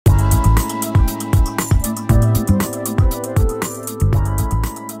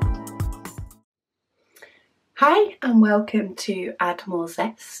Hi and welcome to Add More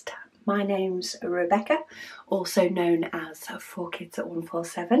Zest. My name's Rebecca, also known as 4Kids at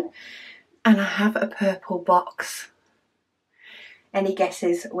 147, and I have a purple box. Any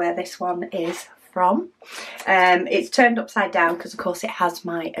guesses where this one is from? It's turned upside down because of course it has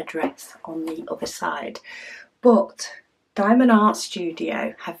my address on the other side, but Diamond Art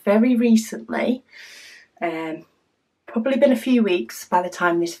Studio have very recently, probably been a few weeks by the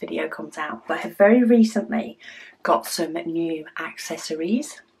time this video comes out, but have very recently got some new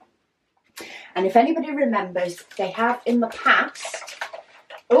accessories. And if anybody remembers, they have in the past,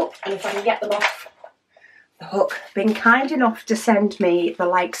 and if I can get them off the hook, been kind enough to send me the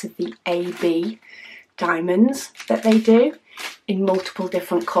likes of the AB diamonds that they do in multiple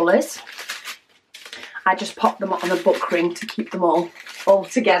different colours. I just pop them on a book ring to keep them all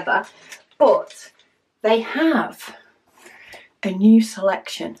together, but they have a new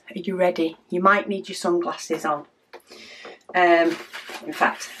selection. Are you ready? You might need your sunglasses on. In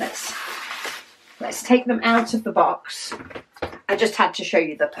fact, let's take them out of the box. I just had to show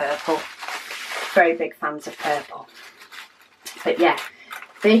you the purple. Very big fans of purple. But yeah,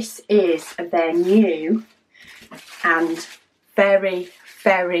 this is their new and very,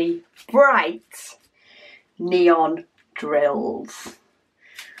 very bright neon drills.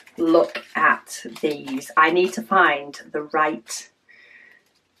 Look at these. I need to find the right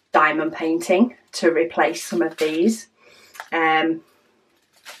diamond painting to replace some of these.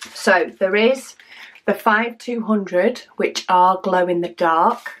 So there is the 5200, which are glow in the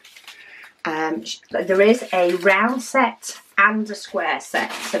dark. There is a round set and a square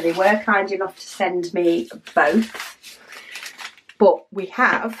set, so they were kind enough to send me both. But we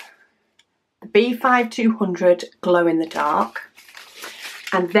have the B5200 glow in the dark.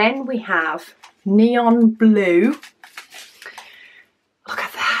 And then we have neon blue. Look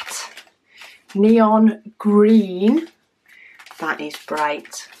at that. Neon green. That is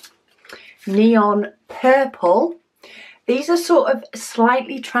bright. Neon purple. These are sort of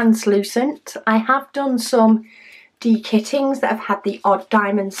slightly translucent. I have done some de-kittings that have had the odd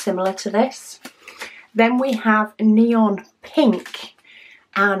diamonds similar to this. Then we have neon pink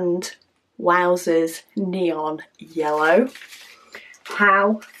and wowzers, neon yellow.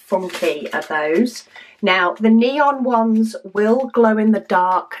 How funky are those? Now, the neon ones will glow in the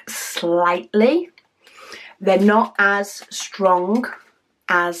dark slightly. They're not as strong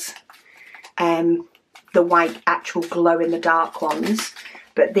as the white actual glow in the dark ones,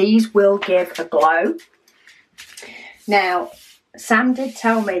 but these will give a glow. Now, Sam did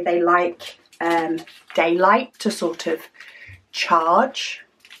tell me they like daylight to sort of charge.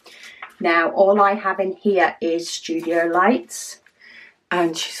 Now, all I have in here is studio lights.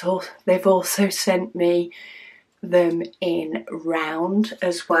 And they've also sent me them in round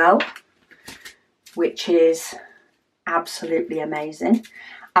as well, which is absolutely amazing.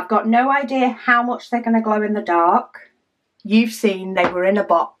 I've got no idea how much they're going to glow in the dark. You've seen they were in a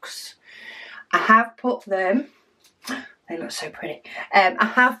box. I have put them, they look so pretty. I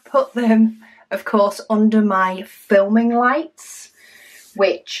have put them, of course, under my filming lights,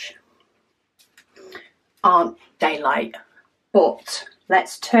 which aren't daylight, but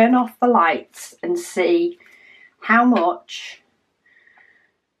let's turn off the lights and see how much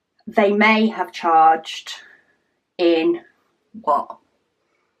they may have charged in,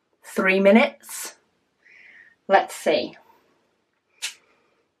 3 minutes? Let's see.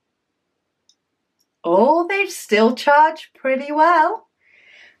 Oh, they've still charged pretty well.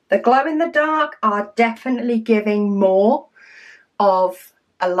 The glow in the dark are definitely giving more of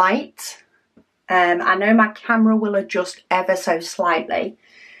a light. I know my camera will adjust ever so slightly,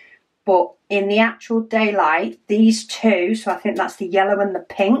 but in the actual daylight, these two, so I think that's the yellow and the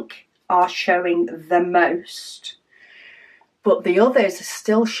pink, are showing the most. But the others are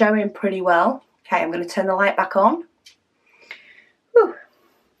still showing pretty well. Okay, I'm going to turn the light back on. Whew.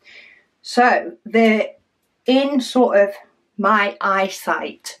 So they're in sort of my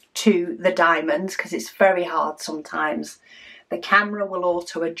eyesight to the diamonds, because it's very hard sometimes. The camera will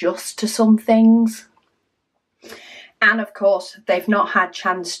auto adjust to some things. And of course, they've not had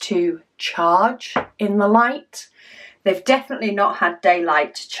chance to charge in the light. They've definitely not had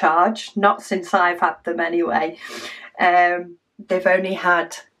daylight to charge, not since I've had them anyway. They've only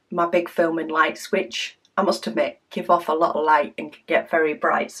had my big filming lights, which I must admit give off a lot of light and can get very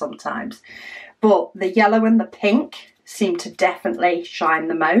bright sometimes. But the yellow and the pink seem to definitely shine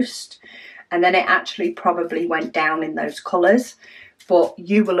the most. And then it actually probably went down in those colours, but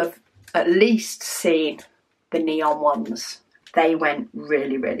you will have at least seen the neon ones. They went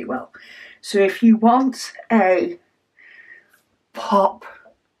really, really well. So if you want a pop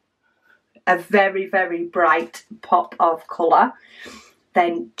a very, very bright pop of colour,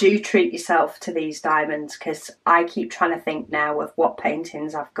 then do treat yourself to these diamonds, because I keep trying to think now of what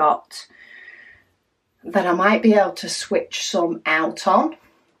paintings I've got that I might be able to switch some out on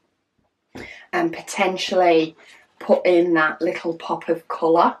and potentially put in that little pop of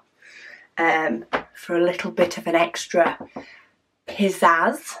colour for a little bit of an extra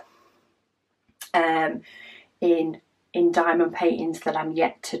pizzazz in diamond paintings that I'm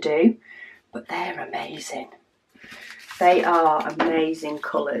yet to do. But they're amazing. They are amazing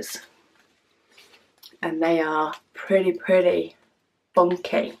colours, and they are pretty, pretty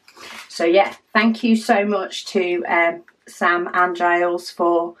funky. So yeah, thank you so much to Sam and Giles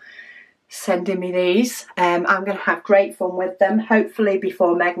for sending me these. I'm going to have great fun with them, hopefully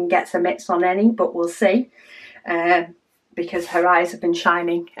before Megan gets her mitts on any, but we'll see, because her eyes have been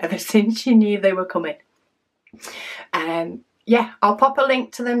shining ever since she knew they were coming. Yeah, I'll pop a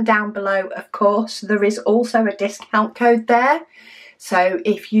link to them down below, of course. There is also a discount code there, so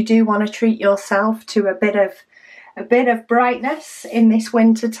if you do want to treat yourself to a bit of brightness in this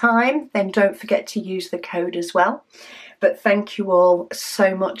winter time, then don't forget to use the code as well. But thank you all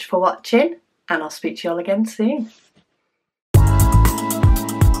so much for watching, and I'll speak to you all again soon.